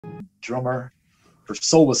drummer for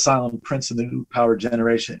Soul Asylum, Prince and the New Power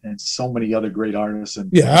Generation, and so many other great artists. And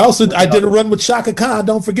yeah, I did a run with Chaka Khan.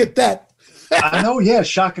 Don't forget that. I know, yeah,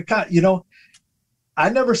 Chaka Khan. You know, I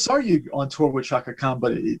never saw you on tour with Chaka Khan,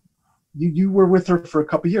 but you were with her for a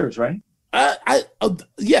couple of years, right?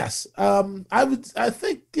 Yes. I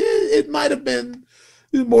think it might have been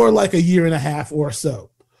more like a year and a half or so.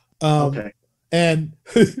 Okay. And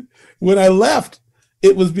when I left,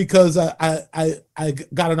 it was because I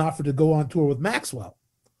got an offer to go on tour with Maxwell.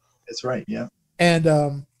 That's right. Yeah. And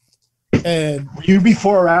were you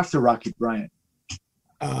before or after Rocky Bryant?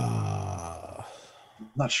 Not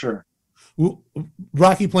sure.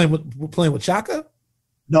 Rocky playing with Chaka?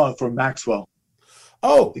 No, for Maxwell.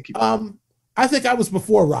 Oh, I think I was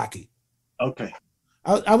before Rocky. Okay.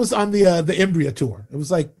 I was on the Embria tour. It was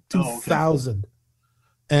like 2000.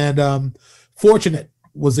 And Fortunate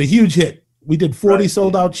was a huge hit. We did 40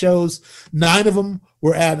 sold out shows. 9 of them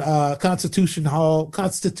were at Constitution Hall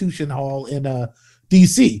in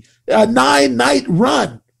DC. A 9-night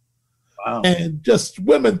run. Wow. And just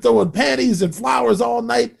women throwing panties and flowers all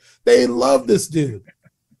night. They loved this dude,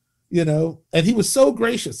 you know, and he was so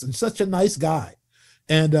gracious and such a nice guy.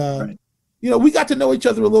 And, you know, we got to know each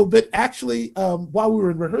other a little bit. Actually, while we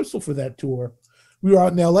were in rehearsal for that tour, we were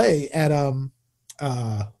out in LA at,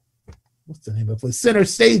 what's the name of the place? Center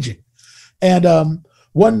Staging. And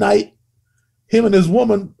one night, him and his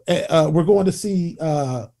woman were going to see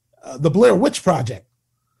the Blair Witch Project.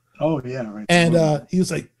 Oh, yeah, right. And he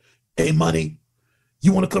was like, "Hey, Money,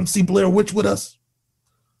 you want to come see Blair Witch with us?"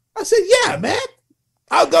 I said, "Yeah, man,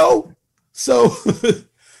 I'll go." So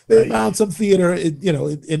they found some theater,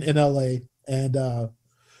 in LA, and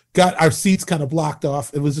got our seats kind of blocked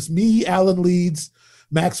off. It was just me, Alan Leeds,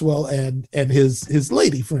 Maxwell, and his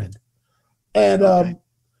lady friend, and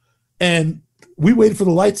and we waited for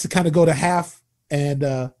the lights to kind of go to half,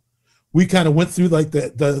 and we kind of went through like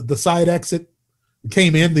the side exit,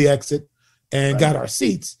 came in the exit, and got our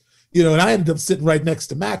seats. You know, and I ended up sitting right next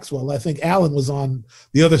to Maxwell. I think Alan was on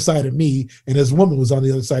the other side of me, and his woman was on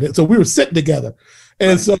the other side. So we were sitting together.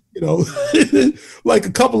 And so, you know, like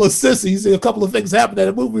a couple of sissies, a couple of things happened at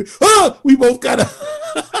a movie. We both got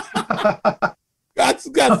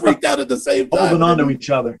freaked out at the same time. Holding on to each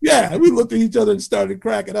other. Yeah, we looked at each other and started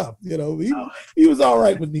cracking up. You know, he was all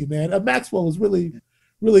right with me, man. Maxwell was really,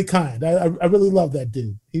 really kind. I really love that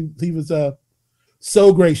dude. He was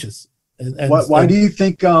so gracious. And why do you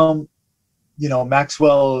think,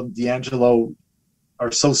 Maxwell and D'Angelo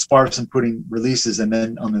are so sparse in putting releases, and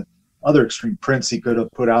then on the other extreme, Prince, he could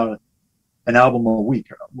have put out an album a week?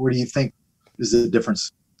 What do you think is the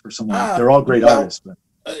difference for someone? They're all great artists. But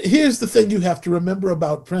here's the thing you have to remember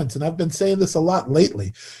about Prince, and I've been saying this a lot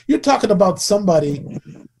lately. You're talking about somebody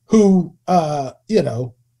who,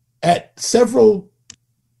 at several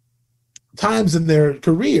times in their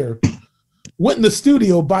career, went in the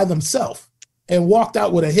studio by themselves and walked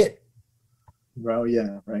out with a hit. Well,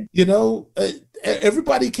 yeah, right. You know,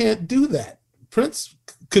 everybody can't do that. Prince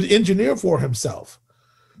could engineer for himself.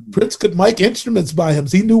 Prince could mic instruments by him.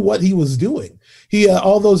 He knew what he was doing. He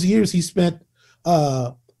all those years he spent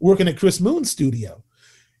working at Chris Moon's studio.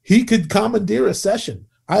 He could commandeer a session.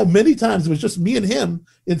 Many times it was just me and him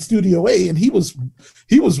in Studio A, and he was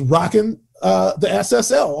rocking the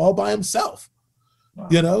SSL all by himself. Wow.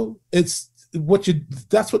 You know, that's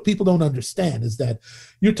what people don't understand, is that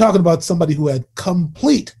you're talking about somebody who had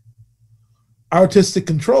complete artistic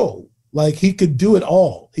control. Like, he could do it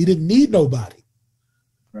all. He didn't need nobody,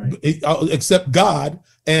 right, except God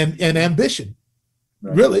and ambition,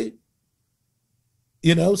 right. Really.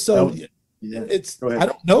 You know, so I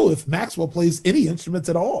don't know if Maxwell plays any instruments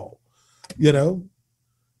at all. You know,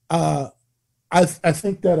 I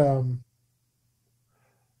think that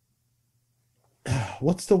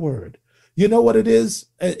what's the word? You know what it is?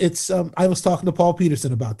 It's I was talking to Paul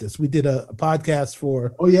Peterson about this. We did a podcast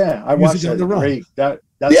for I watched that. Great.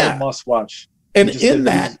 That's a must watch. And in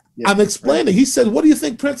that, I'm explaining. Right. He said, "What do you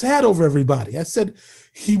think Prince had over everybody?" I said,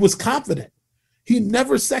 "He was confident. He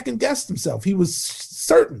never second guessed himself. He was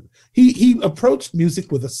certain. He approached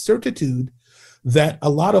music with a certitude that a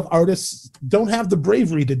lot of artists don't have the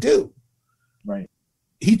bravery to do." Right.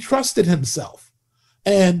 He trusted himself.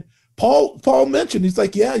 And Paul mentioned, he's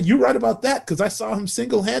like, "Yeah, you're right about that, because I saw him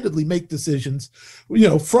single-handedly make decisions,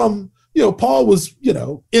 Paul was,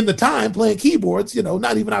 in the time playing keyboards,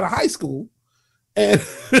 not even out of high school. And,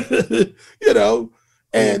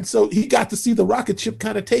 and so he got to see the rocket ship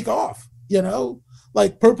kind of take off,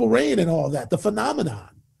 like Purple Rain and all that, the phenomenon,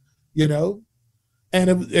 and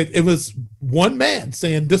it was one man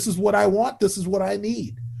saying, "This is what I want. This is what I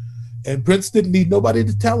need." And Prince didn't need nobody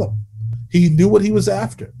to tell him. He knew what he was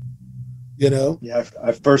after. You know? Yeah,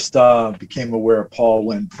 I first became aware of Paul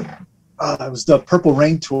when it was the Purple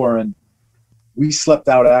Rain tour, and we slept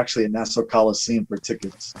out actually at Nassau Coliseum for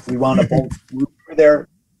tickets. We wound up we were there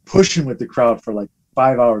pushing with the crowd for like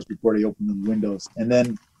 5 hours before they opened the windows, and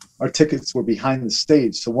then our tickets were behind the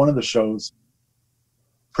stage. So one of the shows,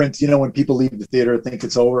 Prince, you know, when people leave the theater, think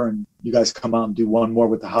it's over, and you guys come out and do one more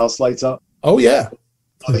with the house lights up. Oh yeah.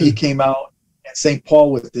 So he came out at St.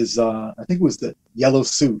 Paul with his, I think it was the yellow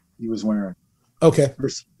suit he was wearing. Okay. For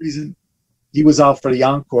some reason, he was out for the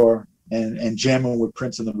encore and jamming with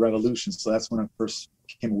Prince and the Revolution. So that's when I first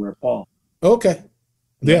became aware of Paul. Okay.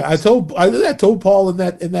 Yeah, I told Paul in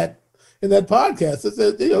that podcast. I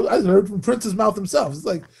said, you know, I heard from Prince's mouth himself. It's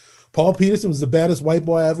like Paul Peterson was the baddest white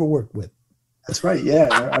boy I ever worked with. That's right.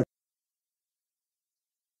 Yeah.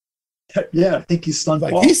 Yeah, I think he's stunned.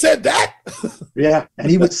 Like Paul. He said that. Yeah,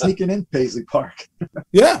 and he was sneaking in Paisley Park.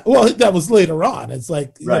 Yeah, well, that was later on. It's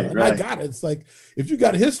like, right. I got it. It's like if you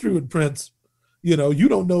got a history with Prince, you know, you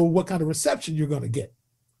don't know what kind of reception you're going to get.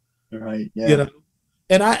 Right. Yeah. You know,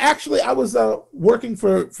 and I was working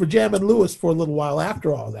for Jam and Lewis for a little while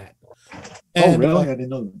after all that. And, really? I didn't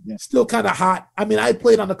know that. Yeah. Still kind of hot. I mean, I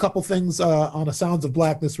played on a couple things on a Sounds of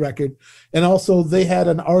Blackness record, and also they had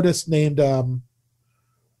an artist named.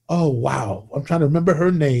 Oh wow, I'm trying to remember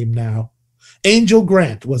her name now. Angel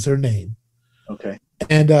Grant was her name. Okay.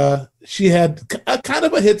 And she had a kind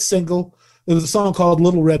of a hit single. It was a song called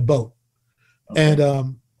Little Red Boat. Okay.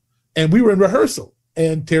 And we were in rehearsal,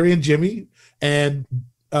 and Terry and Jimmy and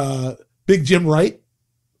Big Jim Wright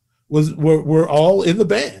were all in the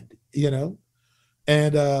band, you know.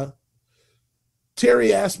 And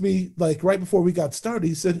Terry asked me, like, right before we got started,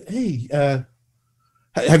 he said, "Hey,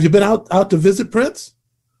 have you been out to visit Prince?"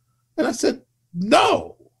 And I said,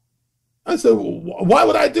 "No." I said, "Why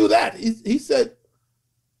would I do that?" He said,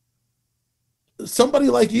 "Somebody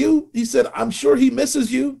like you," he said, "I'm sure he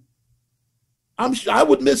misses you. I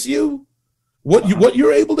would miss you. What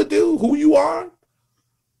you're able to do, who you are.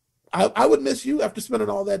 I would miss you after spending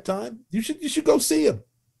all that time. You should go see him."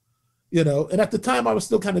 You know, and at the time I was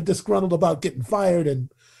still kind of disgruntled about getting fired,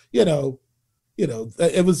 and you know,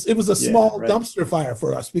 it was a small dumpster fire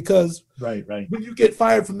for us because right. when you get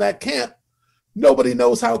fired from that camp, nobody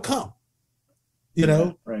knows how come. You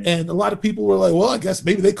know, right. And a lot of people were like, "Well, I guess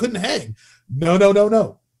maybe they couldn't hang." No.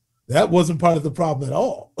 That wasn't part of the problem at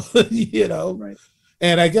all. You know, right.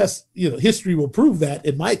 And I guess, you know, history will prove that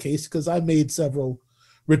in my case, because I made several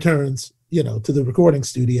returns, you know, to the recording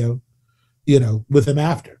studio, you know, with him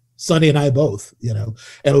after. Sonny and I both, you know,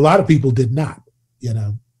 and a lot of people did not, you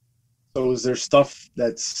know. So is there stuff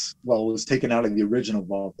was taken out of the original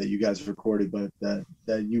vault that you guys recorded, but that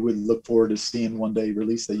you would look forward to seeing one day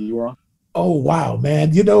released that you were on? Oh, wow,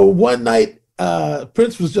 man. You know, one night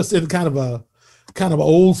Prince was just in kind of an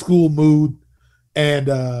old school mood,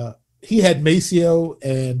 and he had Maceo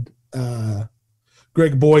and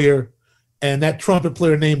Greg Boyer and that trumpet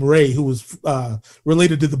player named Ray, who was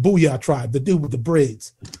related to the Booyah tribe, the dude with the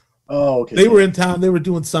braids. Oh, okay. They were in town. They were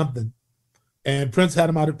doing something. And Prince had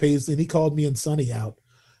him out at Paisley, and he called me and Sonny out.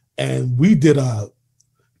 And we did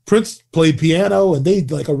Prince played piano, and they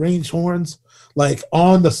like arranged horns like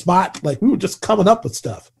on the spot. Like we were just coming up with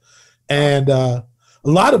stuff. And a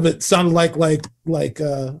lot of it sounded like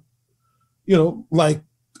you know, like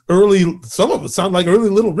some of it sounded like early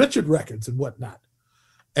Little Richard records and whatnot.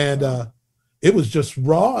 And it was just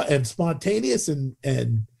raw and spontaneous, and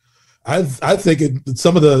I think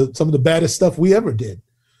some of the baddest stuff we ever did,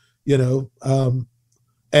 you know.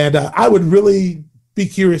 And I would really be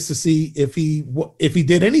curious to see if he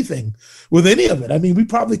did anything with any of it. I mean, we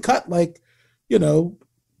probably cut like, you know,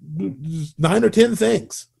 9 or 10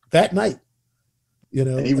 things that night, you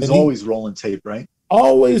know. And he was always rolling tape, right?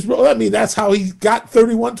 Always. I mean, that's how he got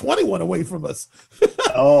 3121 away from us.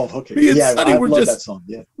 Oh, okay. Me and Sonny were love that song.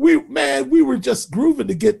 Yeah. We were just grooving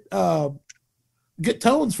to get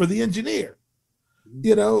tones for the engineer,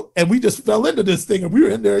 you know, and we just fell into this thing, and we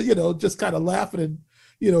were in there, you know, just kind of laughing and,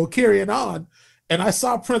 you know, carrying on. And I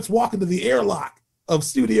saw Prince walk into the airlock of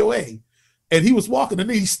Studio A, and he was walking, and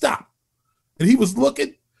then he stopped, and he was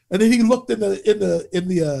looking, and then he looked in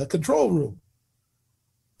the control room,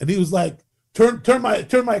 and he was like, turn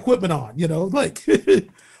my equipment on, you know, like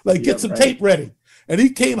get some tape ready. And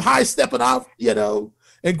he came high stepping off, you know,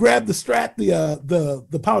 and grabbed the Strat,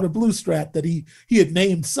 the powder blue Strat that he had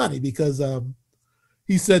named Sonny, because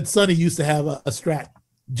he said Sonny used to have a Strat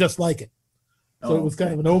just like it. So it was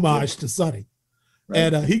kind of an homage to Sonny.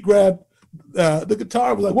 Right. And he grabbed the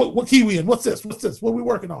guitar, was like, what key we in? What's this? What are we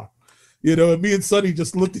working on? You know, and me and Sonny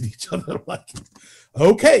just looked at each other like,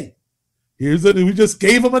 okay, we just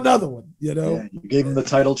gave him another one, you know. Yeah, you gave him the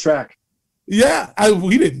title track. Yeah,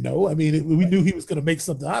 we didn't know. I mean, we knew he was going to make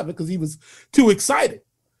something out of it because he was too excited,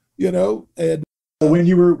 you know. And when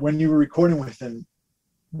you were recording with him,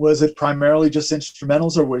 was it primarily just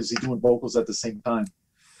instrumentals, or was he doing vocals at the same time?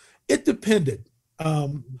 It depended.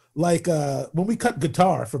 Like when we cut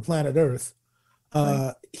guitar for Planet Earth,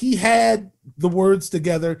 he had the words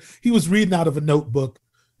together. He was reading out of a notebook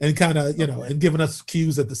and kind of, you know, and giving us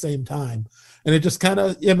cues at the same time. And it just kind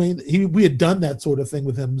of, I mean, we had done that sort of thing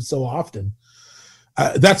with him so often.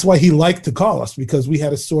 That's why he liked to call us, because we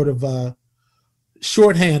had a sort of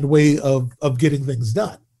shorthand way of getting things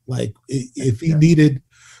done. Like if he needed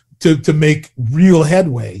to make real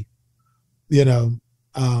headway, you know,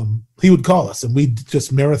 he would call us and we'd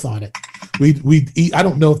just marathon it. We'd eat. I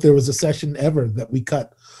don't know if there was a session ever that we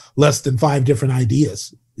cut less than 5 different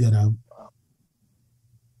ideas, you know.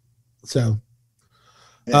 So.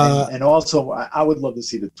 And also, I would love to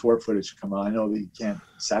see the tour footage come out. I know that you can't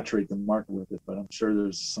saturate the market with it, but I'm sure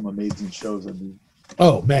there's some amazing shows.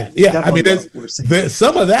 Oh man, yeah. I mean, there's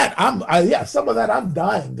some of that. Some of that I'm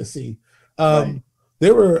dying to see. Right.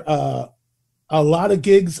 There were a lot of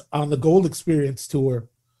gigs on the Gold Experience tour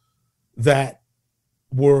that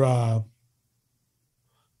were.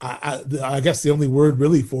 I guess the only word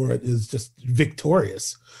really for it is just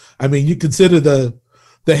victorious. I mean, you consider the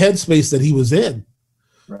headspace that he was in.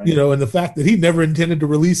 Right. You know, and the fact that he never intended to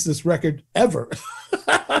release this record ever.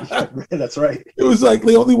 Yeah, that's right. It was like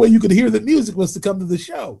the only way you could hear the music was to come to the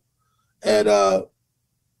show. And,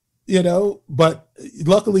 you know, but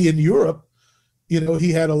luckily in Europe, you know,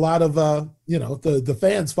 he had a lot of, you know, the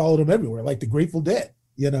fans followed him everywhere, like the Grateful Dead,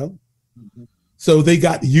 you know. Mm-hmm. So they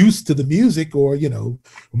got used to the music, or, you know,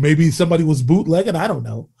 maybe somebody was bootlegging, I don't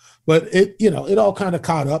know. But it, you know, it all kind of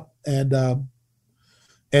caught up. And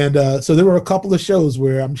so there were a couple of shows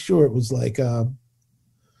where I'm sure it was like, in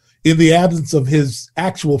the absence of his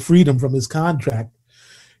actual freedom from his contract,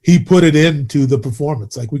 he put it into the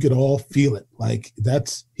performance. Like we could all feel it. Like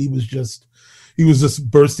he was just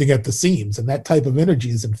bursting at the seams, and that type of energy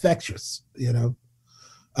is infectious, you know.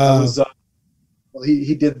 Well,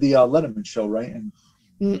 he did the Letterman show, right? And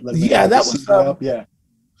yeah, that was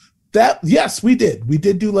yes, we did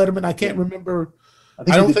do Letterman. I can't remember.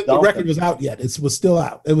 I don't think the record was out yet. It was still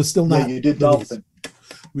out. It was still not. Yeah, you did Dolphin.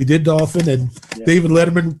 We did Dolphin, and David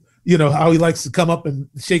Letterman, you know how he likes to come up and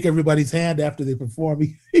shake everybody's hand after they perform.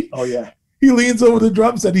 Oh yeah. He leans over the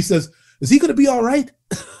drum set. He says, "Is he going to be all right?"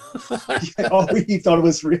 He thought it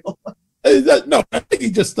was real. No, I think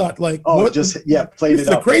he just thought like, played it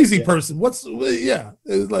up. A crazy person. It was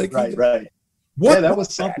like right. What? Yeah, that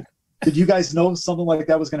was something. Did you guys know something like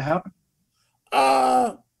that was going to happen?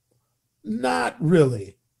 Not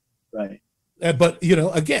really. Right. But, you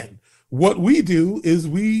know, again, what we do is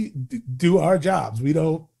we do our jobs. We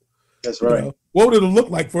don't. That's right. You know, what would it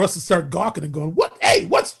look like for us to start gawking and going, what? Hey,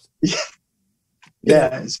 what's.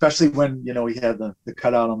 Yeah, especially when, you know, he had the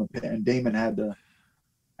cutout on the pin and Damon had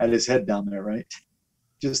his head down there, right?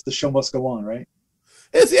 Just the show must go on, right?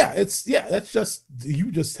 That's just,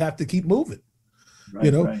 you just have to keep moving. Right,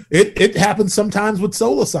 you know, right. It happens sometimes with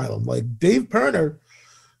Soul Asylum. Like Dave Pirner,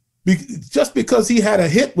 just because he had a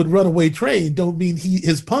hit with Runaway Train don't mean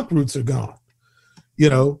his punk roots are gone. You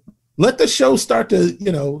know, let the show start to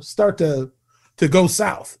go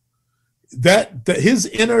south. That his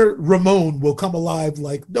inner Ramon will come alive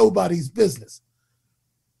like nobody's business.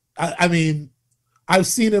 I mean, I've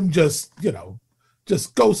seen him just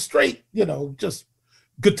go straight, you know, just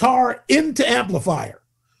guitar into amplifier.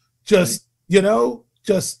 Just, you know,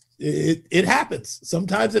 just it happens.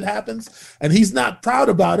 Sometimes it happens, and he's not proud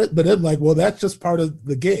about it, but I'm like, well, that's just part of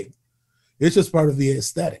the gig. It's just part of the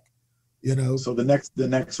aesthetic, you know. So the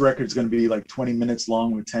next record's going to be like 20 minutes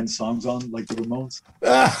long with 10 songs on, like the Ramones.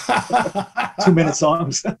 2-minute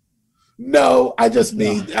songs. No, I just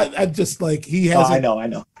mean I just like he has. I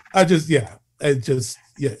know. It's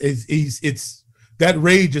that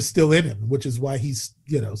rage is still in him, which is why he's,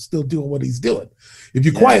 you know, still doing what he's doing. If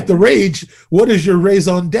you quiet the rage, what is your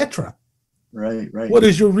raison d'etre? Right. What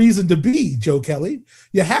is your reason to be, Joe Kelly?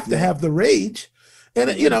 You have to have the rage.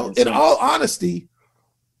 And, you know, in all honesty,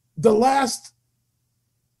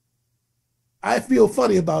 I feel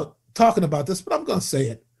funny about talking about this, but I'm going to say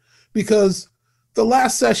it because the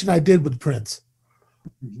last session I did with Prince,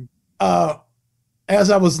 as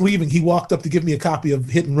I was leaving, he walked up to give me a copy of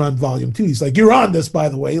Hit and Run Volume 2. He's like, "You're on this, by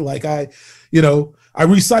the way. Like I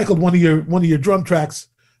recycled one of your drum tracks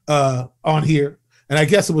on here, and I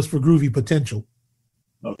guess it was for Groovy Potential."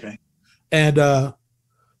 Okay. And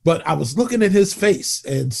but I was looking at his face,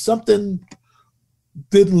 and something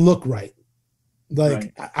didn't look right.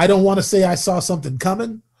 Like I don't want to say I saw something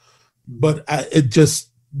coming, but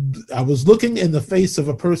I was looking in the face of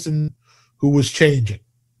a person who was changing.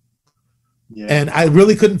 Yeah. And I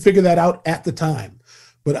really couldn't figure that out at the time.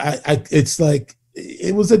 But it's like,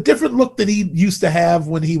 it was a different look than he used to have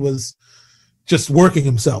when he was just working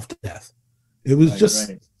himself to death. It was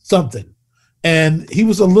just something. And he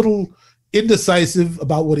was a little indecisive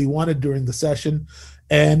about what he wanted during the session.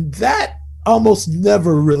 And that almost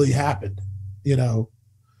never really happened, you know?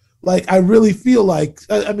 Like, I really feel like,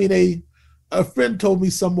 I mean, a friend told me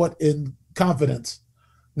somewhat in confidence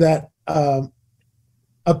that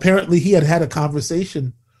apparently he had a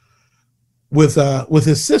conversation with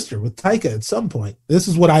his sister, with Taika, at some point. This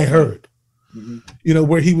is what I heard, you know,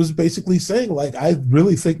 where he was basically saying, like, I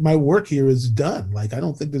really think my work here is done. Like, I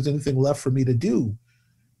don't think there's anything left for me to do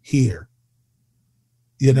here.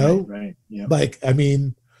 You know, Yeah. Like, I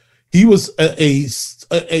mean, he was a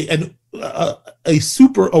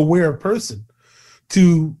super aware person.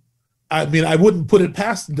 I mean, I wouldn't put it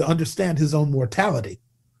past him to understand his own mortality.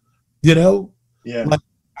 You know, yeah. Like,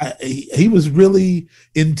 he was really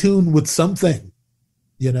in tune with something,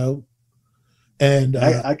 you know, and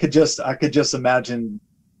I could just imagine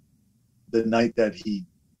the night that he,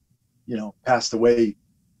 you know, passed away,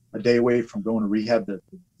 a day away from going to rehab, the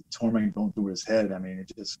torment going through his head. I mean,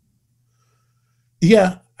 it just.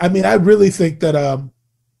 Yeah, I mean, I really think that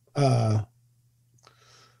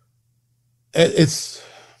it's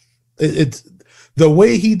the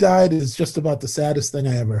way he died is just about the saddest thing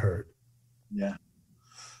I ever heard. Yeah.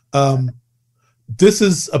 This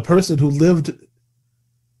is a person who lived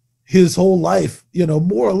his whole life, you know,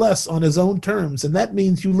 more or less on his own terms. And that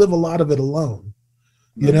means you live a lot of it alone,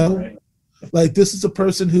 you know? Right. Like, this is a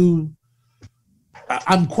person who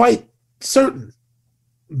I'm quite certain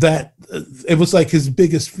that it was like his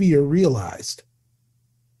biggest fear realized,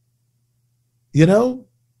 you know?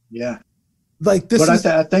 Yeah. Like, this but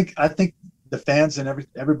I think the fans and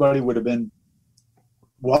everybody would have been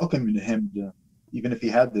welcoming to him, even if he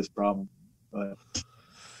had this problem. But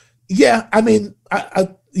yeah, I mean, I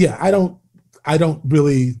don't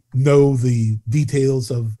really know the details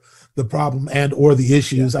of the problem and or the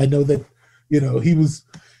issues. Yeah. I know that, you know,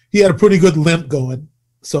 he had a pretty good limp going,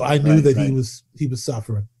 so I knew that he was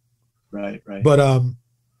suffering. Right. But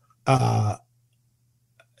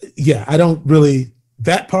yeah, I don't really,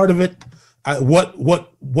 that part of it.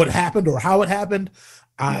 What happened or how it happened,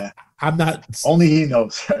 I'm not. Only he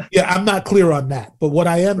knows. Yeah, I'm not clear on that. But what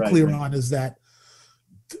I am clear on is that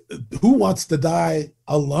who wants to die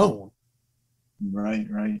alone? Right.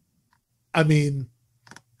 I mean,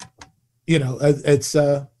 you know, it's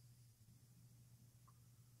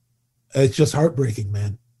just heartbreaking,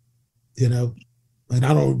 man. You know, and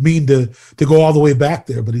I don't mean to go all the way back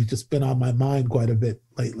there, but he's just been on my mind quite a bit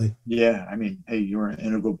lately. Yeah, I mean, hey, you were an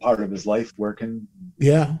integral part of his life, working.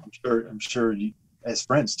 Yeah, I'm sure you, as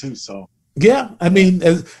friends too. So yeah, I mean,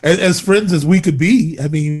 as friends as we could be. I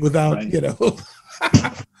mean, without you know,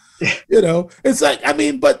 you know, it's like, I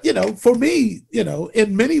mean, but you know, for me, you know,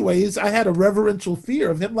 in many ways, I had a reverential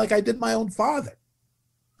fear of him, like I did my own father.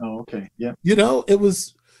 Oh, okay, yeah. You know, it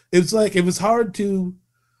was like, it was hard to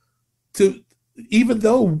even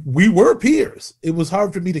though we were peers, it was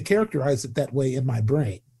hard for me to characterize it that way in my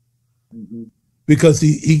brain, because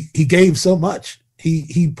he gave so much.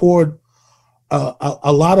 He poured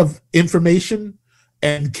a lot of information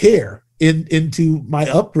and care into my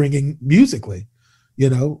upbringing musically. You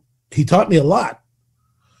know, he taught me a lot,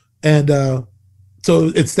 and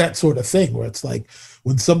so it's that sort of thing where it's like,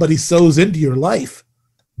 when somebody sows into your life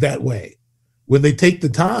that way, when they take the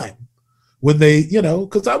time, when they, you know,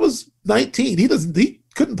 because I was 19, he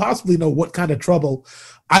couldn't possibly know what kind of trouble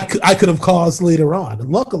I could have caused later on.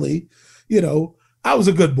 And luckily, you know, I was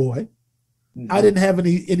a good boy. I didn't have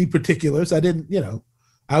any particulars. I didn't, you know,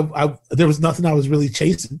 I there was nothing I was really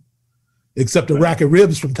chasing except a rack of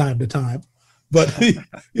ribs from time to time. But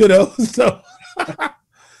you know,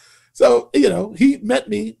 so you know, he met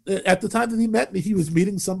me at the time that he met me. He was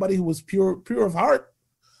meeting somebody who was pure of heart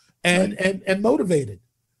and motivated.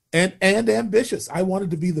 And ambitious. I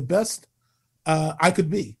wanted to be the best I could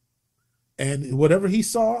be, and whatever he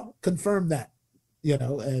saw confirmed that, you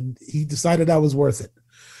know. And he decided I was worth it,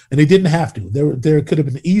 and he didn't have to. There could have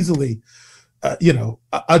been easily, you know,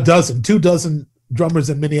 2 dozen drummers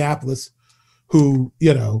in Minneapolis who,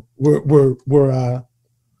 you know, were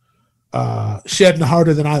shedding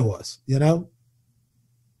harder than I was, you know.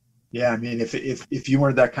 Yeah, I mean, if you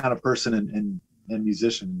weren't that kind of person and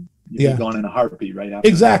musician, you'd be gone in a heartbeat right after.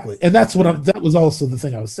 Exactly. And that's what that was also the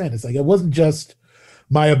thing I was saying. It's like, it wasn't just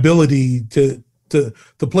my ability to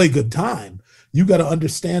play good time. You got to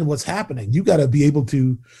understand what's happening. You got to be able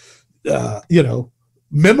to, you know,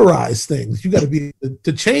 memorize things. You got to be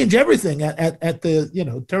to change everything at the, you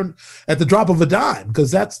know, turn at the drop of a dime,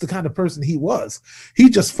 because that's the kind of person he was. He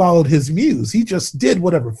just followed his muse. He just did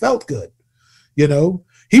whatever felt good. You know,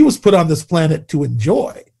 he was put on this planet to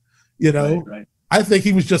enjoy. You know, right. I think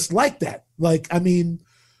he was just like that. Like, I mean,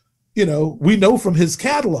 you know, we know from his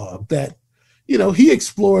catalog that, you know, he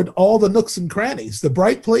explored all the nooks and crannies, the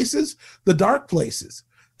bright places, the dark places.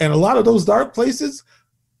 And a lot of those dark places,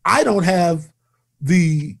 I don't have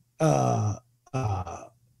the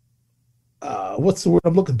what's the word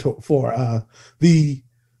I'm looking for?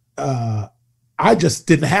 I just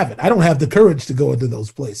didn't have it. I don't have the courage to go into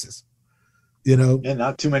those places. You know, yeah,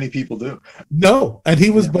 not too many people do. No, and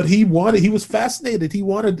he was, but he was fascinated. He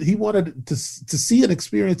wanted to see and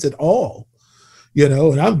experience it all. You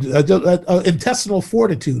know, and intestinal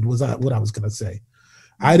fortitude was what I was going to say.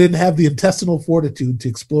 I didn't have the intestinal fortitude to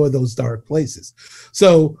explore those dark places,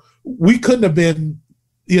 so we couldn't have been,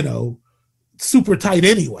 you know, super tight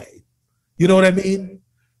anyway. You know what I mean?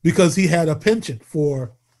 Because he had a penchant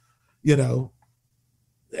for, you know,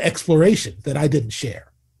 exploration that I didn't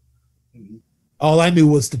share. Mm-hmm. All I knew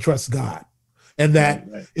was to trust God, and that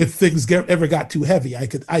if things ever got too heavy, I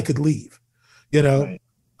could leave. You know,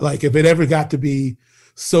 like if it ever got to be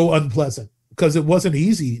so unpleasant, because it wasn't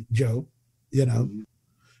easy, Joe. You know,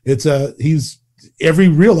 it's every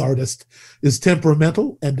real artist is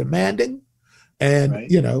temperamental and demanding, and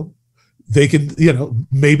you know, they can, you know,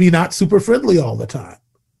 maybe not super friendly all the time.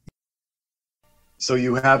 So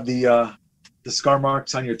you have the scar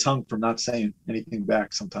marks on your tongue from not saying anything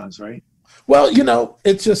back sometimes, right? Well, you know,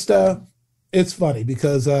 it's just it's funny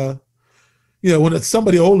because you know, when it's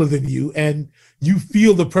somebody older than you and you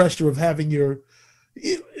feel the pressure of having your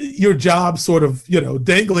job sort of, you know,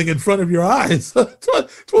 dangling in front of your eyes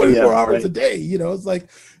 24 hours a day, you know, it's like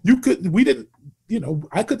we didn't, you know,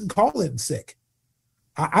 I couldn't call in sick.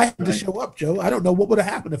 I had to show up, Joe. I don't know what would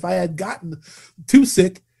have happened if I had gotten too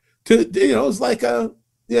sick to, you know, it's like you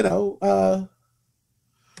know,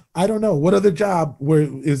 I don't know what other job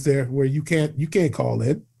is there where you can't call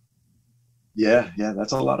in. Yeah,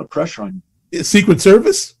 that's a lot of pressure on you. Secret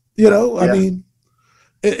Service, you know. I mean,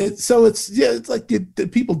 so it's like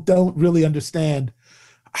people don't really understand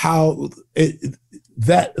how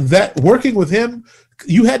that working with him,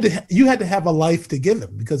 you had to have a life to give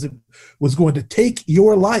him, because it was going to take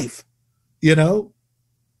your life, you know.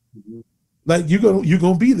 Mm-hmm. Like you're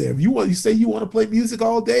gonna be there. If you say you want to play music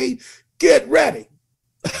all day, get ready.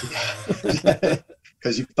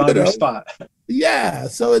 Because you found your spot. Yeah,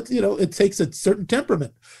 so it, you know, it takes a certain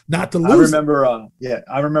temperament not to lose. I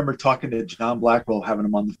remember talking to John Blackwell, having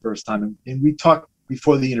him on the first time, and we talked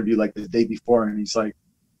before the interview, like the day before, and he's like,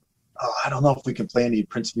 "Oh, I don't know if we can play any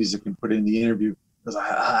Prince music and put it in the interview, because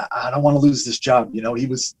I don't want to lose this job." You know, he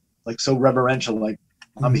was like so reverential, like,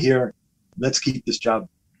 "I'm here, let's keep this job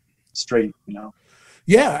straight," you know.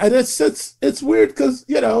 Yeah, and it's weird because,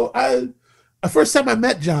 you know, the first time I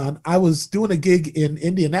met John, I was doing a gig in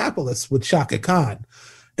Indianapolis with Chaka Khan,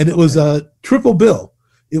 and it was a triple bill.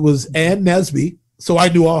 It was Ann Nesby, so I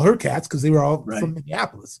knew all her cats because they were all from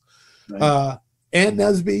Minneapolis. Ann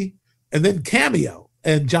Nesby, and then Cameo,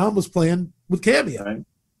 and John was playing with Cameo,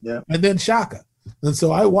 and then Chaka, and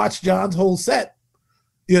so I watched John's whole set,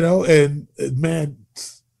 you know, and man,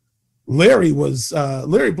 Larry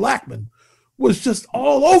Blackman was just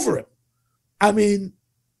all over him. I mean,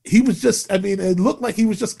 he was just, I mean, it looked like he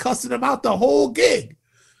was just cussing him out the whole gig.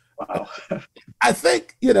 Wow. I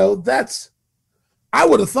think, you know, I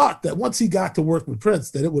would have thought that once he got to work with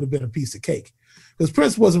Prince, that it would have been a piece of cake, because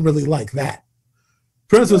Prince wasn't really like that.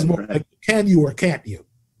 Prince was more like, can you or can't you,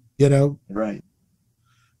 you know? Right.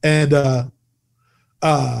 And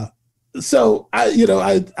so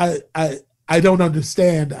I don't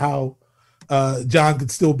understand how John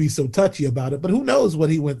could still be so touchy about it, but who knows what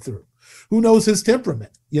he went through? Who knows his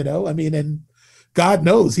temperament, you know? I mean, and God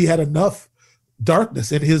knows he had enough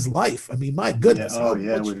darkness in his life. I mean, my goodness.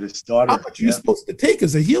 With his daughter. How much are you supposed to take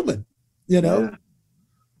as a human, you know? Yeah.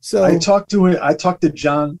 So I talked to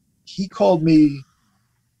John. He called me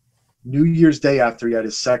New Year's Day after he had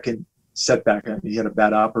his second setback. He had a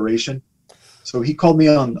bad operation. So he called me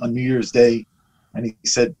on New Year's Day, and he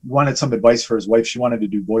said he wanted some advice for his wife. She wanted to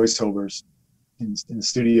do voiceovers in the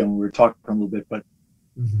studio, and we were talking a little bit, but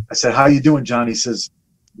I said, "How you doing, John?" He says,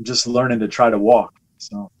 "I'm just learning to try to walk."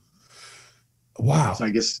 So, wow. So I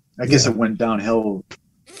guess it went downhill,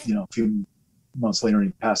 you know, a few months later, and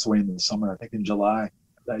he passed away in the summer, I think in July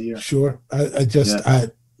of that year. Sure.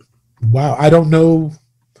 Wow. I don't know.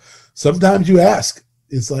 Sometimes you ask,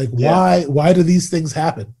 it's like, why do these things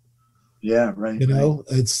happen? Yeah. Right. You know,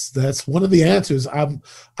 that's one of the answers. I'm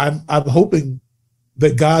hoping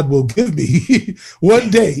that God will give me one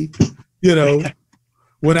day, you know,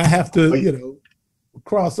 when I have to, you know,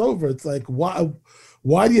 cross over. It's like,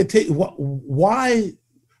 why do you take, why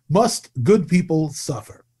must good people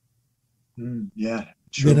suffer? Yeah,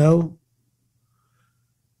 true. You know,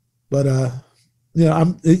 but you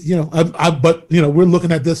know, but you know, we're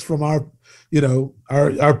looking at this from our, you know,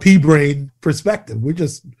 our pea brain perspective. We're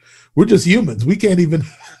just humans. We can't even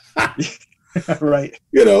right.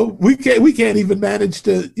 You know, we can't even manage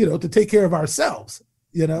to, you know, to take care of ourselves.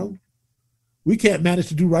 You know, we can't manage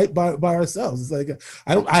to do right by ourselves. It's like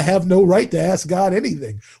I have no right to ask God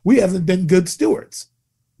anything. We haven't been good stewards.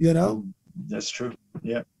 You know, that's true.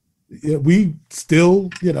 Yeah. Yeah, we still,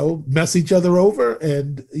 you know, mess each other over,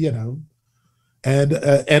 and you know, and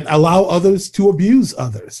allow others to abuse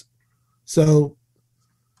others. So,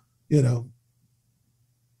 you know,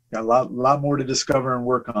 got a lot more to discover and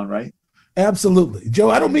work on, right? Absolutely, Joe.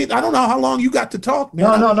 I don't know how long you got to talk,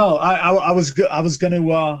 man. No. I was going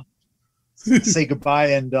to say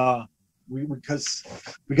goodbye, and because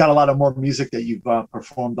we got a lot of more music that you've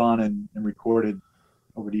performed on and recorded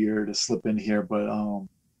over the year to slip in here, but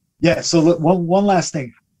yeah. So one last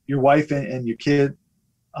thing, your wife and your kid,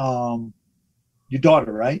 your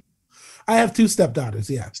daughter, right? I have 2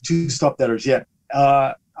 stepdaughters. Yeah, 2 stepdaughters. Yeah.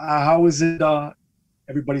 How is it?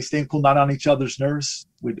 Everybody staying cool, not on each other's nerves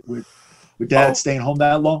with dad staying home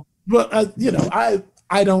that long? But you know,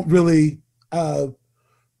 I don't really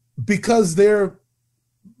because they're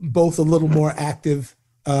both a little more active.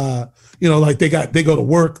 You know, like they go to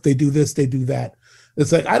work, they do this, they do that.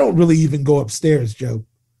 It's like I don't really even go upstairs, Joe.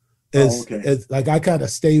 It's like I kind of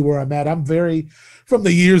stay where I'm at. I'm very, from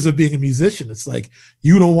the years of being a musician, it's like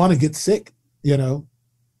you don't want to get sick, you know.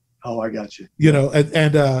 Oh, I got you. You know,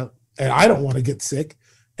 and I don't want to get sick,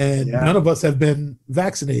 and none of us have been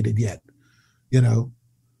vaccinated yet. You know,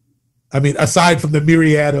 I mean, aside from the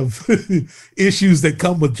myriad of issues that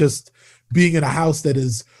come with just being in a house that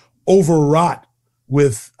is overwrought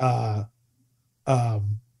with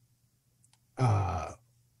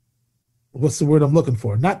what's the word I'm looking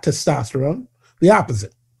for? Not testosterone, the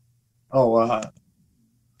opposite. Oh,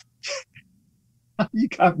 you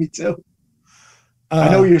got me too. I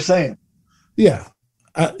know what you're saying. Yeah,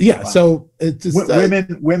 yeah. Wow. So it's just,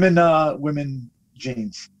 women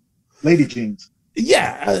jeans, lady jeans.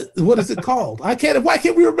 Yeah, what is it called? Why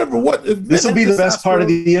can't we remember what? This will be the best part of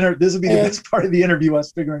the This will be the best part of the interview.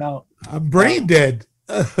 Us figuring out. I'm brain dead.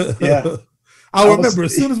 Yeah, I'll remember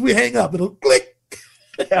as soon as we hang up. It'll click.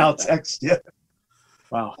 Yeah, I'll text you.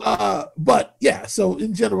 Wow. But yeah, so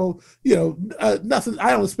in general, you know, nothing.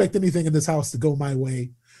 I don't expect anything in this house to go my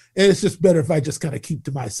way, and it's just better if I just kind of keep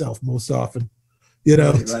to myself most often. You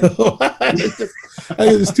know, right. So,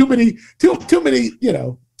 there's too many. You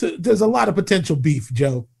know, there's a lot of potential beef,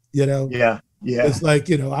 Joe. You know. Yeah. It's like,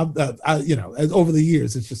 you know, you know, as over the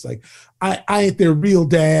years, it's just like I ain't their real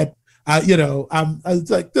dad. You know,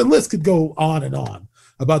 it's like the list could go on and on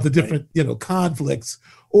about the different, you know, conflicts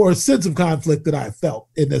or a sense of conflict that I felt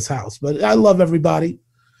in this house. But I love everybody,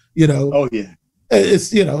 you know. Oh yeah.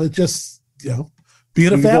 It's, you know, it just, you know,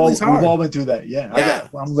 being a family's hard. We've all been through that. Yeah.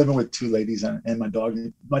 I'm living with 2 ladies and my dog.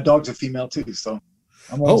 My dog's a female too, so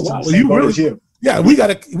I'm almost in the same boat as you. Yeah, we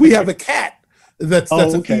have a cat that's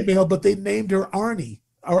a female, but they named her Arnie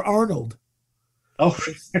or Arnold. Oh,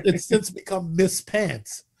 it's since become Miss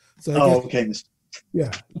Pants. So okay.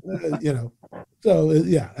 Yeah, you know. So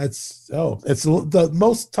yeah, it's the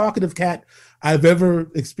most talkative cat I've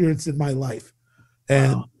ever experienced in my life,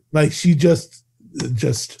 and like she just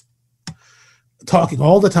talking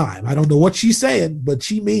all the time. I don't know what she's saying, but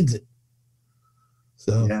she means it.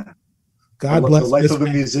 So yeah, God bless. The life of a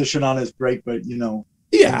musician on his break, but you know.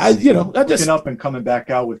 Yeah, I just up and coming back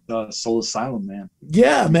out with Soul Asylum, man.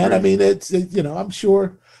 Yeah, man. I mean, it's you know, I'm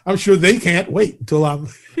sure they can't wait until I'm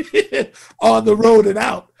on the road and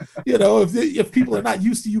out. You know, if people are not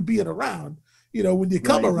used to you being around, you know, when you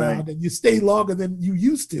come around and you stay longer than you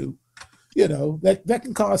used to, you know, that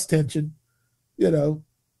can cause tension, you know.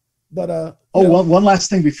 But one last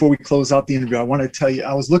thing before we close out the interview, I want to tell you,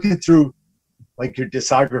 I was looking through like your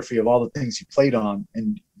discography of all the things you played on,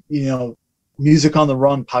 and you know, Music on the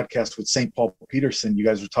Run podcast with St. Paul Peterson. You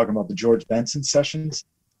guys were talking about the George Benson sessions.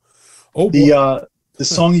 Oh, boy. The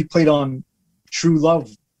song you played on True Love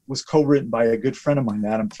was co-written by a good friend of mine,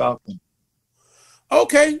 Adam Falcon.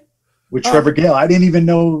 Okay. With Trevor Gale. I didn't even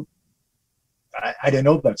know. I didn't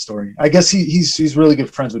know that story. I guess he's really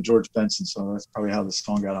good friends with George Benson, so that's probably how the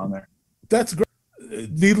song got on there. That's great.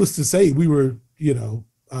 Needless to say, we were, you know,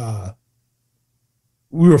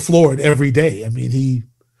 we were floored every day. I mean,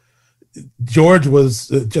 George was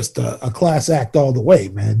just a class act all the way,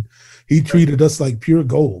 man. He treated us like pure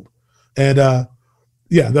gold. And I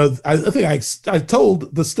think I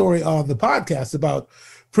told the story on the podcast about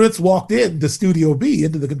Prince walked into Studio B,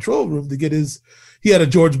 into the control room to get he had a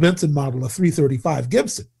George Benson model, a 335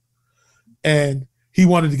 Gibson. And he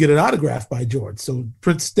wanted to get it autographed by George. So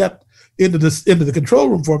Prince stepped into the control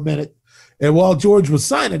room for a minute. And while George was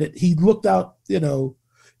signing it, he looked out,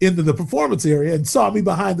 into the performance area and saw me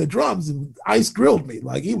behind the drums and ice grilled me.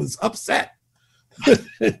 Like, he was upset.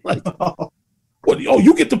 Like,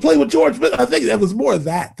 you get to play with George. But I think that was more of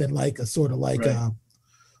that than like a sort of like,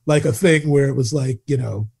 like a thing where it was like,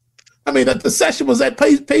 I mean, the session was at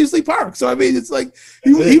Paisley Park. So, I mean, it's like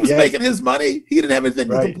he was making his money. He didn't have anything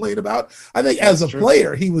to complain about. I think as a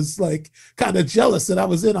player, he was like kind of jealous that I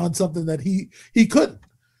was in on something that he couldn't,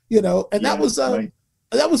 and that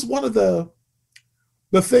was one of the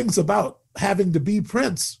things about having to be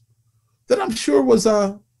Prince that I'm sure was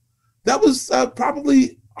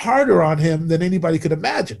probably harder on him than anybody could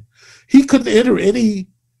imagine. He couldn't enter any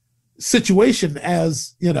situation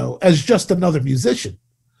as just another musician.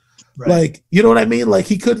 Right. Like, you know what I mean? Like,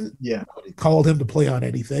 he couldn't. Yeah. Nobody called him to play on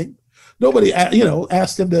anything. Nobody,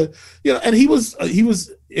 asked him to. And he was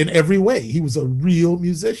in every way. He was a real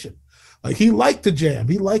musician. Like, he liked to jam.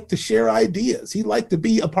 He liked to share ideas. He liked to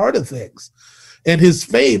be a part of things. And his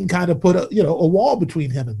fame kind of put a wall between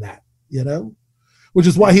him and that. Which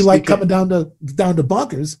is why he liked coming down to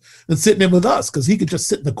Bunkers and sitting in with us, because he could just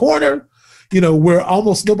sit in the corner, where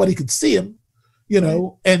almost nobody could see him.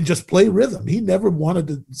 And just play rhythm. He never wanted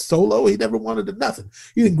to solo. He never wanted to nothing.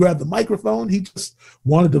 He didn't grab the microphone. He just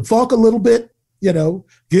wanted to funk a little bit, get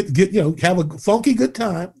have a funky good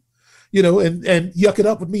time, and yuck it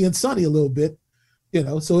up with me and Sonny a little bit,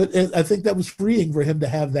 So I think that was freeing for him to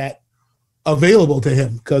have that available to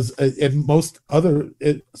him, because in most other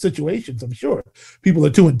situations, I'm sure people are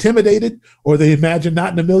too intimidated, or they imagine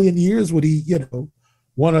not in a million years would he,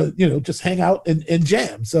 want to, just hang out and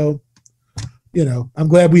jam. So, I'm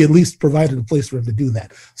glad we at least provided a place for him to do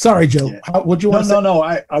that. Sorry, Joe. Yeah. What'd you want to say? No.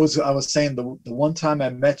 I was saying the one time I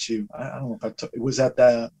met you, I don't know if it was at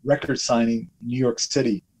the record signing in New York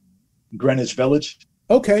City, Greenwich Village.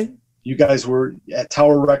 Okay. You guys were at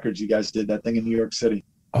Tower Records. You guys did that thing in New York City.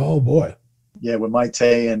 Oh boy. Yeah, with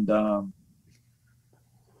Maite and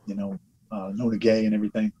Nona Gay and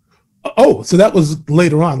everything. Oh, so that was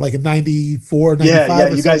later on, like in 94, 95? Yeah.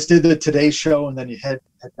 You guys did the Today Show, and then you head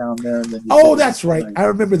down there. And then that's right. I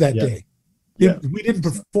remember that day. Yeah. We didn't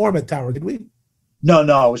perform at Tower, did we? No.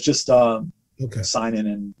 It was just signing,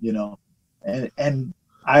 and and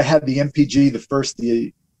I had the MPG,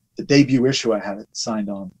 the debut issue. I had it signed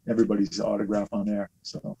on, everybody's autograph on there.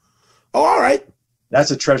 So. Oh, all right.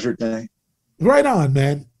 That's a treasured thing. Right on,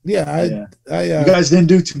 man. Yeah. You guys didn't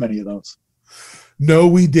do too many of those. No,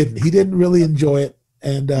 we didn't. He didn't really enjoy it.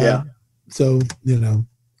 And so,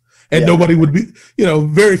 nobody would be,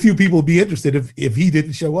 very few people would be interested if he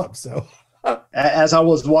didn't show up. So as I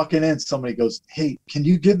was walking in, somebody goes, "Hey, can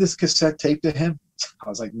you give this cassette tape to him?" I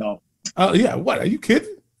was like, "No." Yeah. What? Are you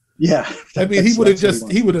kidding? Yeah. I mean, he would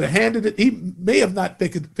have handed it. He may have not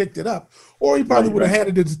picked it up, or he probably would have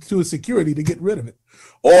handed it to a security to get rid of it.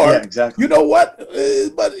 Or, exactly. You know what?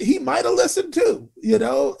 But he might have listened too.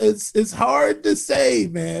 It's hard to say,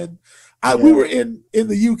 man. We were in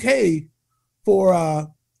the UK for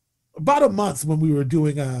about a month when we were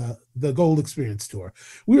doing the Gold Experience tour.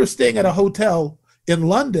 We were staying at a hotel in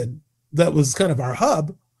London that was kind of our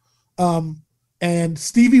hub. And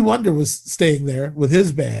Stevie Wonder was staying there with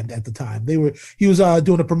his band at the time. He was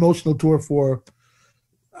doing a promotional tour for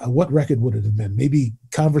what record would it have been? Maybe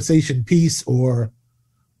Conversation Piece or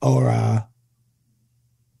the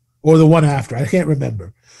one after. I can't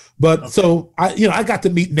remember. But so I got to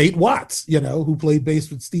meet Nate Watts, who played bass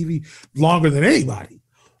with Stevie longer than anybody.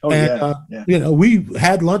 We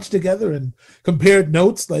had lunch together and compared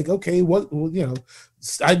notes. Like, okay,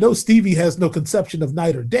 I know Stevie has no conception of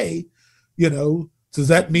night or day. Does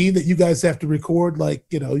that mean that you guys have to record, like,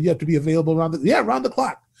 you have to be available around the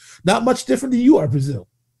clock? Not much different than you are, Brazil.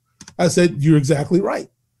 I said, you're exactly right.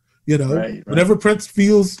 Whenever Prince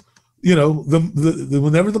feels,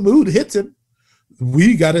 whenever the mood hits him,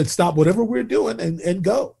 we got to stop whatever we're doing and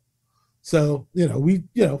go. So,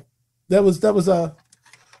 that was a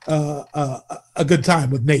good time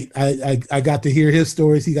with Nate. I got to hear his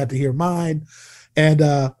stories. He got to hear mine. And,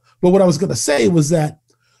 but what I was going to say was that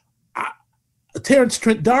Terrence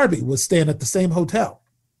Trent D'Arby was staying at the same hotel.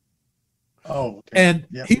 Oh, okay. And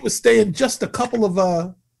he was staying just a couple of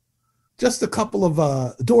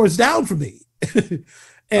doors down from me.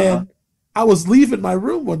 And I was leaving my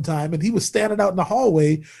room one time, and he was standing out in the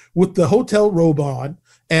hallway with the hotel robe on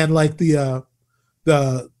and like the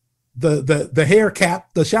the hair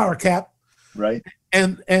cap, the shower cap, right,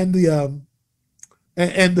 and the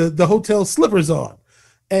hotel slippers on,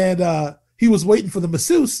 and he was waiting for the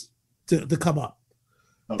masseuse to come up.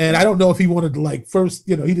 Okay. And I don't know if he wanted to, like, first,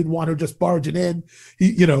 he didn't want her just barging in.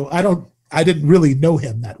 I didn't really know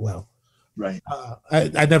him that well. Right.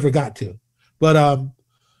 I never got to, but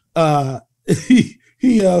he's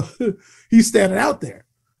standing out there,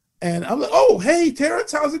 and I'm like, "Oh, hey,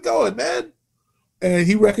 Terrence, how's it going, man?" And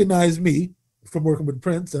he recognized me from working with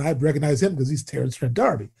Prince, and I recognize him because he's Terrence Trent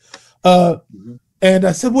D'Arby. And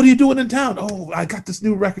I said, "What are you doing in town?" "Oh, I got this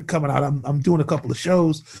new record coming out. I'm doing a couple of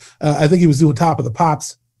shows." I think he was doing Tops of the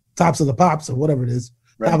Pops, or whatever it is.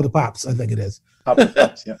 Right. Top of the Pops, I think it is. Top of the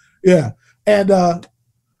Pops, yeah. Yeah. And I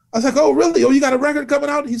was like, "Oh, really? Oh, you got a record coming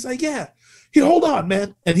out?" And he's like, "Yeah." Hold on,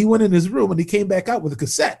 man. And he went in his room and he came back out with a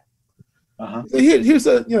cassette. Uh-huh. So here's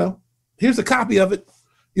a copy of it.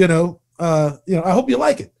 I hope you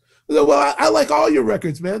like it. I said, "Well, I like all your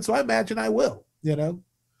records, man. So I imagine I will." Wow.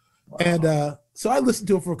 And so I listened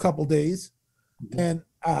to it for a couple days, and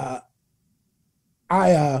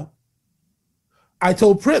I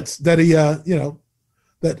told Prince that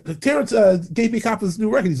that Terrence gave me a copy of this new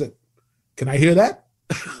record. He's like, "Can I hear that?"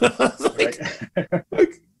 I was like,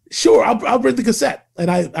 "Sure, I'll bring the cassette." And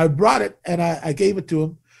I brought it, and I gave it to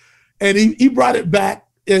him, and he brought it back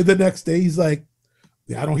the next day. He's like,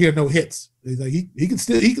 "Yeah, I don't hear no hits." He's like, he can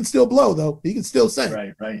still blow, though. He can still sing.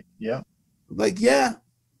 Right, yeah. I'm like, yeah,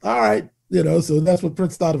 all right. So that's what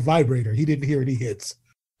Prince thought of Vibrator. He didn't hear any hits.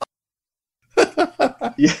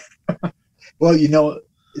 Yeah. Well,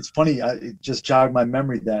 it's funny. It just jogged my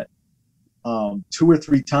memory that 2 or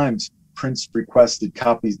 3 times Prince requested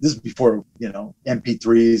copies. This is before,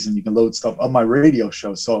 MP3s and you can load stuff of my radio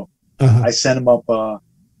show. So I sent him up, up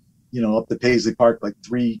to Paisley Park, like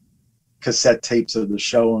 3 cassette tapes of the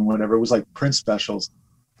show and whatever. It was like Prince specials.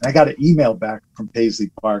 And I got an email back from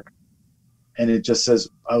Paisley Park, and it just says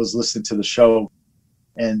I was listening to the show,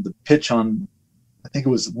 and the pitch on, I think it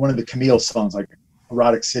was one of the Camille songs, like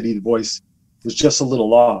Erotic City, the voice was just a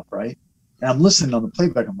little off, right? And I'm listening on the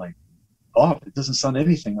playback, I'm like, off. It doesn't sound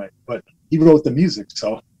anything right. But he wrote the music,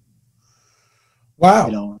 so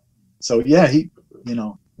wow. So yeah,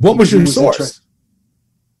 What was your source?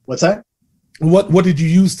 What's that? What did you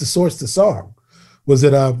use to source the song? Was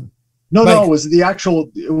it No, it was the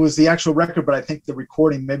actual record, but I think the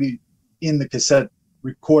recording maybe in the cassette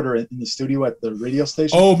recorder in the studio at the radio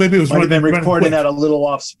station. Oh, maybe it was might have been recording at a little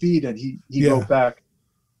off speed, and he wrote back,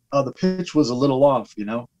 the pitch was a little off,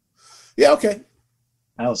 Yeah, okay.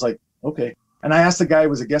 And I was like, okay. And I asked the guy who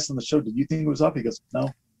was a guest on the show, "Did you think it was up?" He goes, "No,"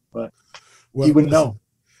 but he wouldn't know.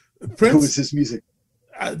 Prince, it was his music.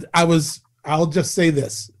 I'll just say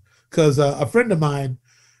this, because a friend of mine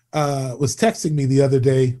was texting me the other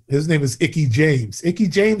day. His name is Icky James. Icky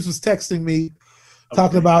James was texting me,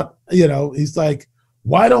 talking about, he's like,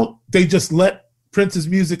 "Why don't they just let Prince's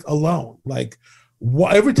music alone? Like,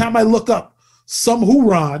 every time I look up, some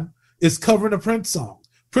hoorah is covering a Prince song.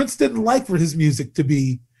 Prince didn't like for his music to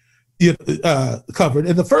be covered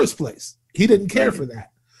in the first place. He didn't care for that,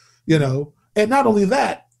 And not only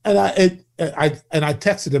that, and I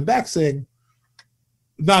texted him back saying,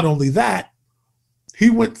 not only that, he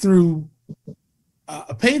went through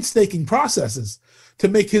painstaking processes to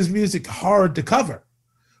make his music hard to cover.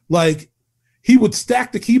 Like, he would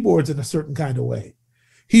stack the keyboards in a certain kind of way.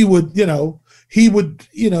 He would detune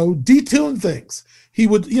things. He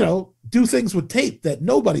would, do things with tape that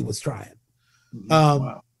nobody was trying.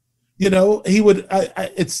 Wow. He would,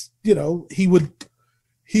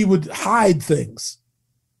 he would hide things,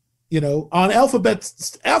 on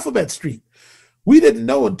Alphabet Street. We didn't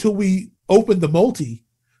know until we opened the multi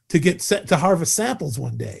to get set to harvest samples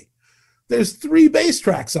one day. There's 3 bass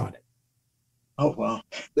tracks on it. Oh, wow.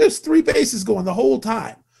 There's 3 basses going the whole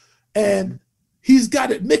time. And he's got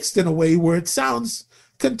it mixed in a way where it sounds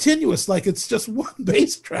continuous, like it's just one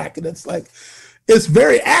bass track. And it's like, it's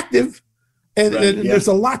very active. And there's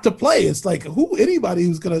a lot to play. It's like, anybody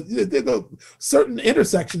who's going to, there go certain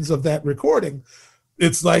intersections of that recording.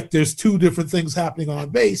 It's like there's 2 different things happening on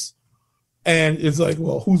bass. And it's like,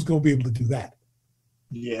 well, who's going to be able to do that?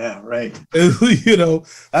 Yeah, right. That's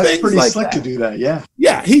pretty like slick that. To do that. Yeah.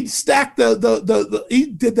 Yeah, he'd stack he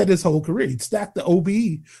did that his whole career. He'd stack the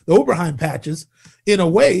Oberheim patches in a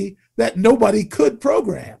way that nobody could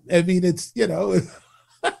program. I mean, it's,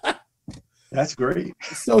 That's great.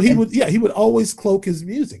 So he would always cloak his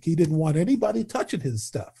music. He didn't want anybody touching his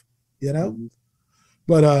stuff, Mm-hmm.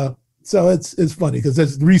 But so it's funny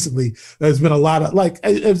because recently there's been a lot of, I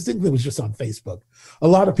think it was just on Facebook. A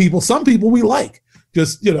lot of people, some people we like,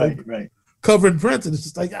 just right. covering Prince, and it's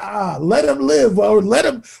just like, let him live, or let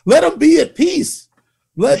him be at peace.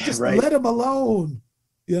 Let him alone,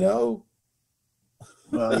 you know.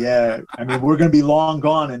 Well, yeah, I mean, we're going to be long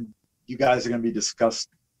gone, and you guys are going to be discussed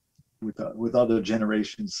with other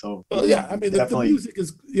generations. So, well, yeah, I mean, the music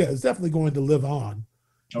is definitely going to live on.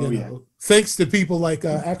 Oh, yeah. Thanks to people like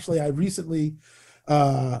actually, I recently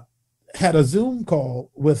had a Zoom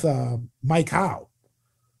call with Mike Howe,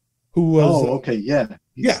 who was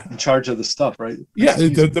he's in charge of the stuff, right?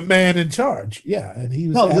 The man in charge, and he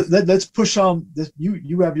was. Let's push on this.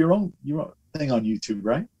 You have your own thing on YouTube,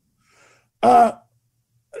 right?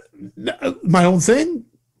 My own thing.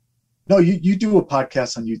 No, you do a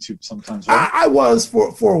podcast on YouTube sometimes, right? I was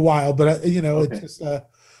for a while, but it just I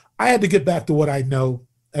had to get back to what I know.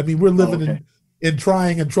 I mean, we're living in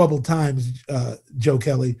trying and troubled times, Joe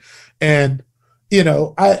Kelly, and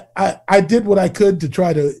I did what I could to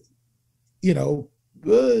try to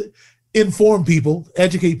inform people,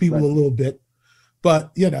 educate people a little bit,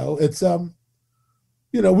 but it's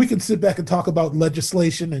we can sit back and talk about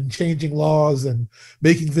legislation and changing laws and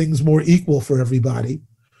making things more equal for everybody.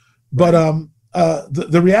 But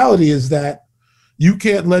the reality is that you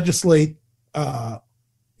can't legislate,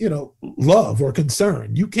 love or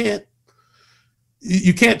concern. You can't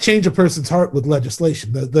change a person's heart with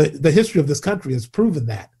legislation. The history of this country has proven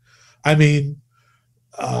that. I mean,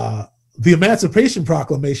 the Emancipation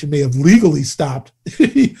Proclamation may have legally stopped,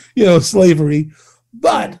 slavery,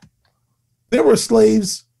 but there were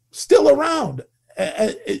slaves still around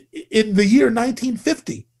in the year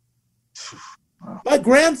 1950. My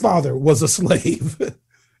grandfather was a slave.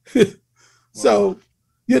 So,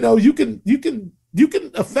 you can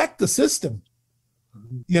affect the system,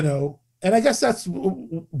 and I guess that's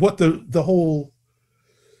what the whole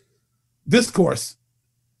discourse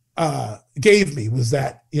gave me, was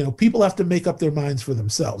that, people have to make up their minds for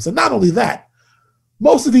themselves. And not only that,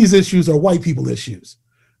 most of these issues are white people issues.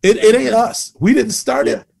 It ain't us. We didn't start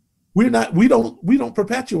it. We don't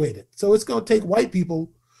perpetuate it. So it's going to take white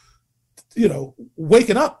people,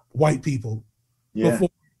 waking up white people before,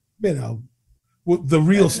 the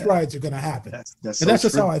real strides are going to happen. That's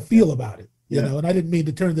just how I feel about it, and I didn't mean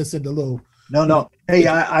to turn this into a little. No. Hey,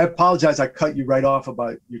 I apologize. I cut you right off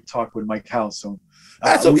about your talk with Mike Howe. So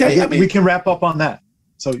that's okay. We can wrap up on that.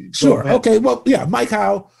 So sure. Okay. Well, yeah, Mike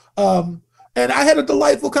Howe. And I had a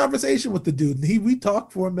delightful conversation with the dude, and we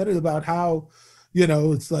talked for a minute about how,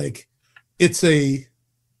 it's like,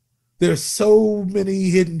 there's so many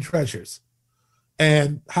hidden treasures,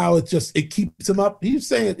 and how it keeps him up. He's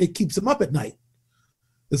saying it keeps him up at night.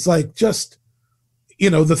 It's like, just,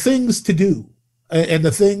 the things to do, and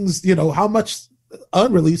the things, how much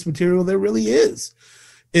unreleased material there really is.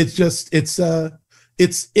 It's just, it's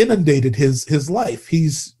inundated his life.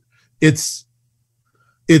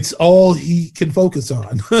 It's all he can focus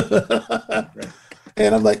on.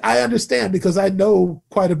 And I'm like, I understand, because I know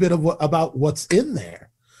quite a bit about what's in there,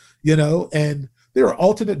 and there are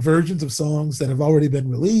alternate versions of songs that have already been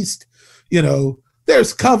released.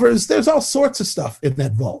 There's covers, there's all sorts of stuff in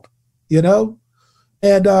that vault,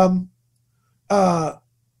 and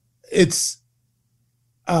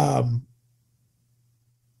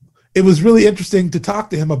it was really interesting to talk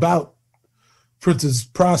to him about Prince's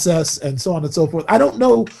process and so on and so forth. I don't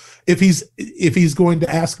know if he's going to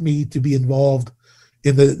ask me to be involved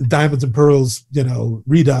in the Diamonds and Pearls,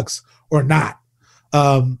 Redux or not.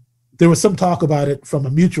 There was some talk about it from a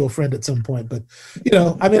mutual friend at some point, but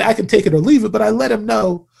I can take it or leave it, but I let him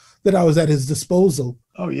know that I was at his disposal.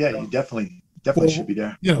 Oh yeah, you definitely should be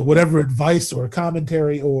there. Whatever advice or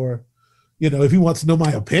commentary, or, if he wants to know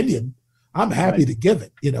my opinion, I'm happy to give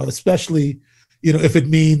it, especially, if it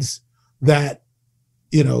means that,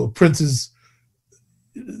 Prince's,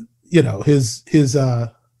 his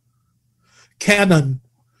canon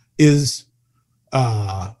is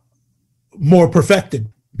more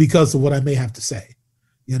perfected because of what I may have to say,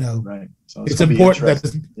 Right. So it's important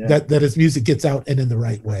that his music gets out and in the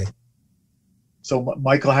right way. So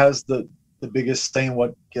Michael has the biggest say in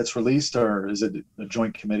what gets released, or is it a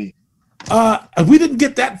joint committee? We didn't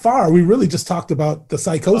get that far. We really just talked about the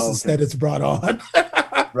psychosis that it's brought on.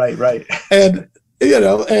 Right. And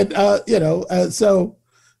so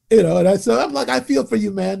I'm like, I feel for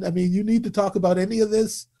you, man. I mean, you need to talk about any of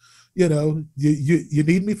this, you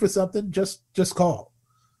need me for something, just call.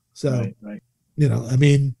 So, right. I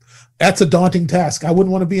mean, that's a daunting task. I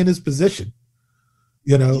wouldn't want to be in his position,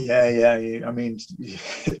 Yeah. I mean,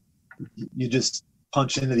 you just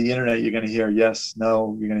punch into the internet, you're going to hear yes,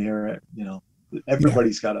 no, you're going to hear it,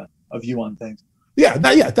 everybody's got a view on things. Yeah,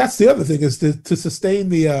 that's the other thing, is to sustain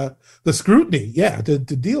the scrutiny, to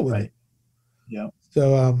deal with it. Yeah.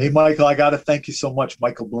 So, hey, Michael, I got to thank you so much.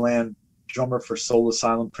 Michael Bland, drummer for Soul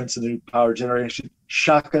Asylum, Prince of the New Power Generation,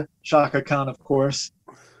 Chaka Khan, of course,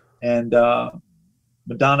 and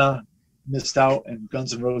Madonna missed out, and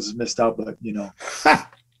Guns N' Roses missed out, but you know,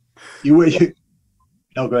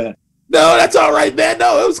 no, go ahead. No, that's all right, man.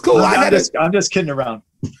 No, it was cool. I'm just kidding around.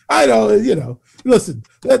 I know, you know. Listen,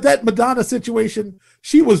 that Madonna situation,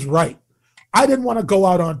 she was right. I didn't want to go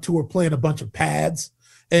out on tour playing a bunch of pads,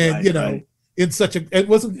 and Right, you know, right.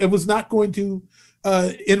 it was not going to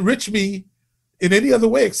enrich me in any other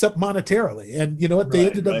way except monetarily. And you know what? They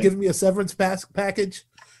ended up giving me a severance package,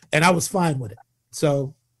 and I was fine with it.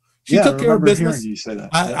 So she took care of business. You say that.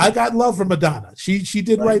 I got love from Madonna. She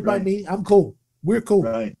did right by me. I'm cool. We're cool.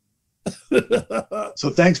 Right. So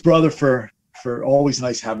thanks, brother, for always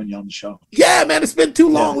nice having you on the show. Yeah, man, it's been too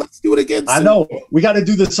long. Let's do it again soon. I know. We got to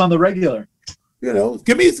do this on the regular. You know,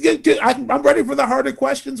 I'm ready for the harder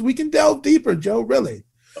questions. We can delve deeper, Joe. Really,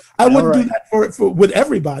 I wouldn't do that for with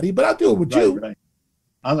everybody, but I'll do it with you. Right.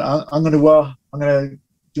 I'm gonna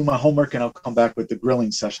do my homework, and I'll come back with the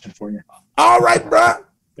grilling session for you. All right, bro.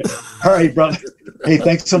 All right, brother. Hey,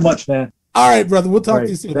 thanks so much, man. All right, brother. We'll talk to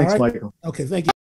you soon. Thanks, all right? Michael. Okay, thank you.